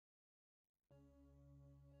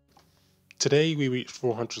Today we reached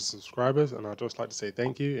 400 subscribers and I'd just like to say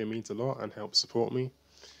thank you, it means a lot and helps support me.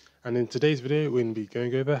 And in today's video we're going to be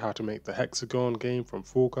going over how to make the Hex-A-Gon game from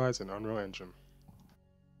Fall Guys in Unreal Engine.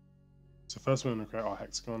 So first we're going to create our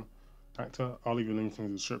Hex-A-Gon actor. I'll leave a link in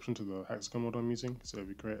the description to the Hex-A-Gon mod I'm using. So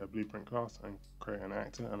we create a blueprint class and create an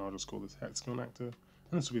actor, and I'll just call this Hex-A-Gon actor.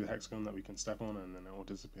 And this will be the Hex-A-Gon that we can step on and then it will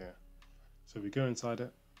disappear. So we go inside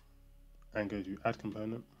it and go to add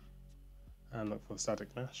component and look for static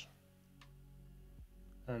mesh.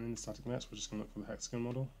 And in the static mesh, we're just going to look for the hexagon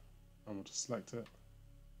model, and we'll just select it.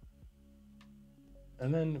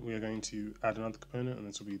 And then we are going to add another component, and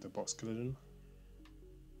this will be the box collision.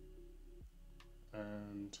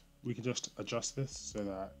 And we can just adjust this so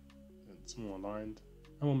that it's more aligned,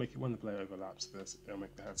 and we'll make it when the player overlaps this, it'll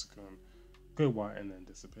make the hexagon go white and then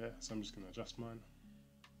disappear. So I'm just going to adjust mine.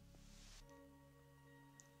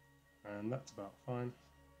 And that's about fine.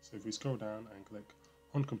 So if we scroll down and click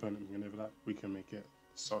on component we can overlap, we can make it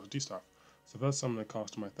start to do stuff. So first I'm going to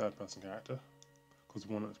cast my third person character, because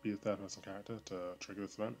we want it to be a third person character to trigger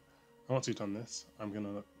this event. And once we've done this, I'm going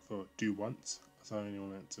to look for do once, so I only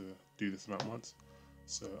want it to do this amount once.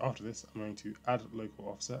 So after this, I'm going to add local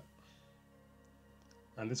offset,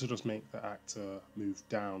 and this will just make the actor move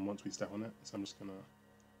down once we step on it. So I'm just going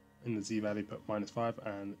to, in the Z value, put -5,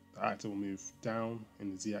 and the actor will move down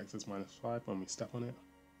in the Z axis -5 when we step on it.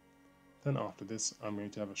 Then after this, I'm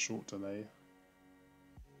going to have a short delay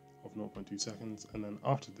of 0.2 seconds, and then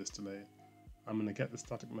after this delay I'm going to get the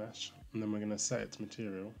static mesh, and then we're going to set its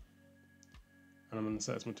material, and I'm going to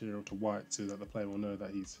set its material to white so that the player will know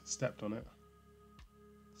that he's stepped on it.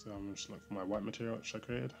 So I'm just looking for my white material which I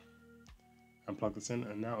created and plug this in,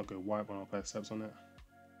 and now it'll go white when our player steps on it.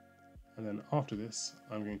 And then after this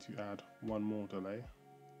I'm going to add one more delay,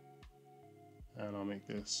 and I'll make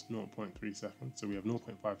this 0.3 seconds, so we have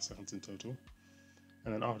 0.5 seconds in total.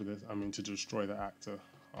 And then after this I'm going to destroy the actor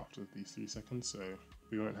after these 3 seconds, so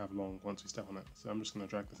we won't have long once we step on it. So I'm just going to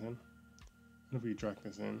drag this in, and if we drag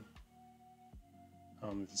this in,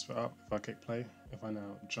 I'll move this bit up. If I click play, if I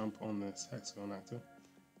now jump on this hexagon actor,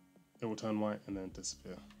 it will turn white and then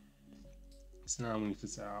disappear. So now we need to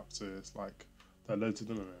set up so it's like there are loads of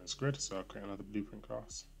them and then it's grid. So I'll create another blueprint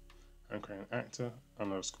class and create an actor,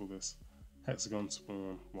 and I'll just call this hexagon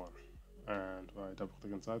spawn 1, and I double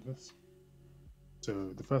click inside this.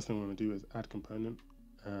 So the first thing I'm going to do is add component,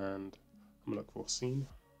 and I'm going to look for scene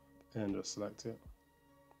and just select it.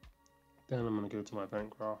 Then I'm going to go to my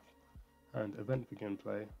event graph and event begin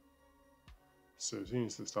play. So as soon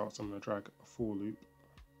as this starts, I'm going to drag a for loop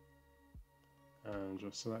and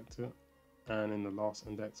just select it. And in the last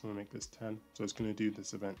index, I'm going to make this 10. So it's going to do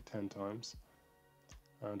this event 10 times.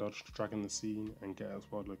 And I'll just drag in the scene and get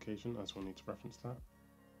its world location, as we'll need to reference that.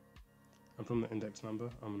 And from the index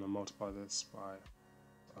number, I'm going to multiply this by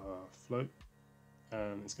float,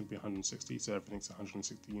 and it's going to be 160, so everything's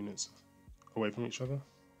 160 units away from each other.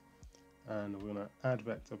 And we're going to add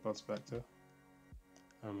vector plus vector.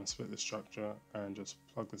 I'm going to split this structure and just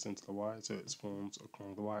plug this into the Y so it spawns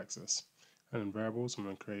along the Y axis. And in variables, I'm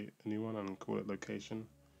going to create a new one and call it location.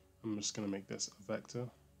 I'm just going to make this a vector,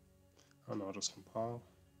 and I'll just compile.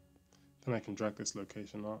 Then I can drag this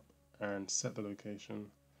location up and set the location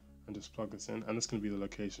and just plug this in, and this is going to be the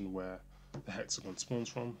location where the hexagon spawns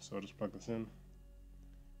from, so I'll just plug this in.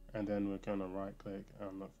 And then we're going to right click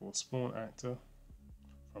and look for spawn actor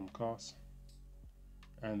from class,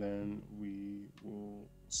 and then we will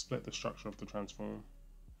split the structure of the transform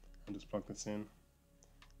and just plug this in.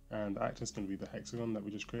 And the actor is going to be the hexagon that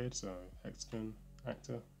we just created, so hexagon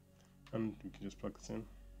actor, and we can just plug this in.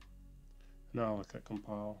 Now I'll click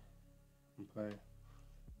compile and play.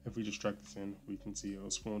 If we just drag this in, we can see it will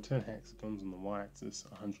spawn 10 hexagons on the y-axis,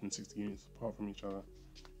 160 units apart from each other.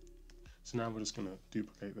 So now we're just going to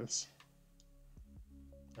duplicate this,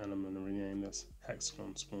 and I'm going to rename this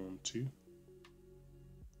hexagon spawn 2.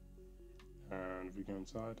 And if we go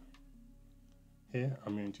inside here,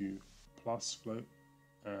 I'm going to plus float,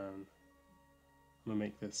 and I'm going to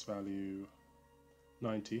make this value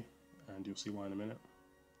 90, and you'll see why in a minute.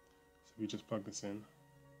 So we just plug this in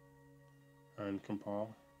and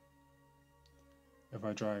compile. If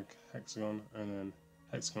I drag hexagon and then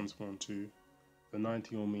hexagon spawn 2, the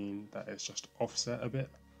 90 will mean that it's just offset a bit,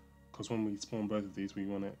 because when we spawn both of these we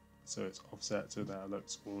want it so it's offset so that it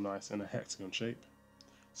looks all nice in a hexagon shape.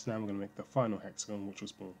 So now I'm going to make the final hexagon, which will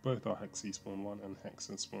spawn both our hexa spawn 1 and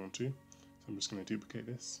hexa spawn 2. So I'm just going to duplicate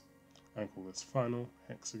this and call this final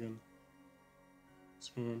hexagon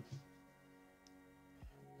spawn,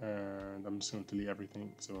 and I'm just going to delete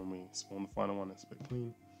everything so when we spawn the final one it's a bit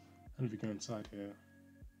clean. And if we go inside here,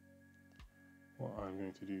 what I'm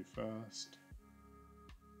going to do first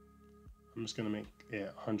I'm just going to make it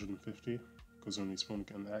 150 because when we spawn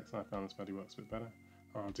again the X, I found this value works a bit better.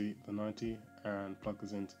 I'll delete the 90 and plug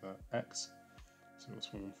this into the X so it'll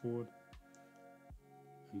spawn forward.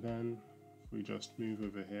 And then if we just move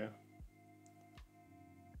over here,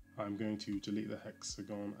 I'm going to delete the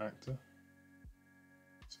hexagon actor.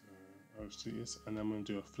 So I'll just do this, and then I'm going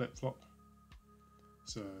to do a flip flop.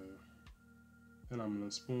 So then I'm going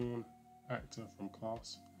to spawn actor from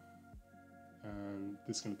class, and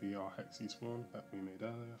this is going to be our hexy spawn that we made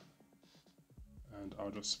earlier. And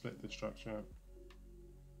I'll just split the structure,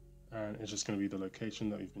 and it's just going to be the location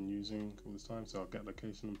that we've been using all this time. So I'll get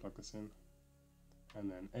location and plug this in,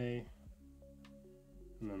 and then A,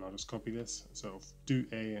 and then I'll just copy this. So it'll do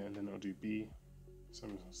A and then it'll do B. So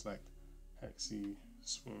I'm going to select hexy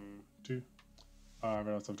spawn 2. I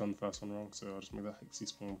realized I've done the first one wrong, so I'll just make that hexy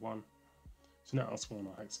spawn 1. So now I'll spawn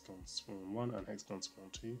our hexagon spawn 1 and hexagon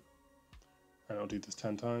spawn 2. And I'll do this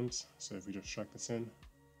 10 times. So if we just drag this in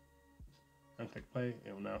and click play,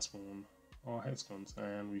 it will now spawn our hexagons,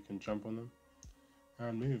 and we can jump on them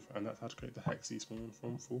and move. And that's how to create the hexy spawn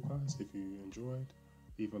from Fall Guys. If you enjoyed,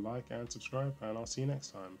 leave a like and subscribe, and I'll see you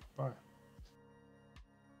next time. Bye.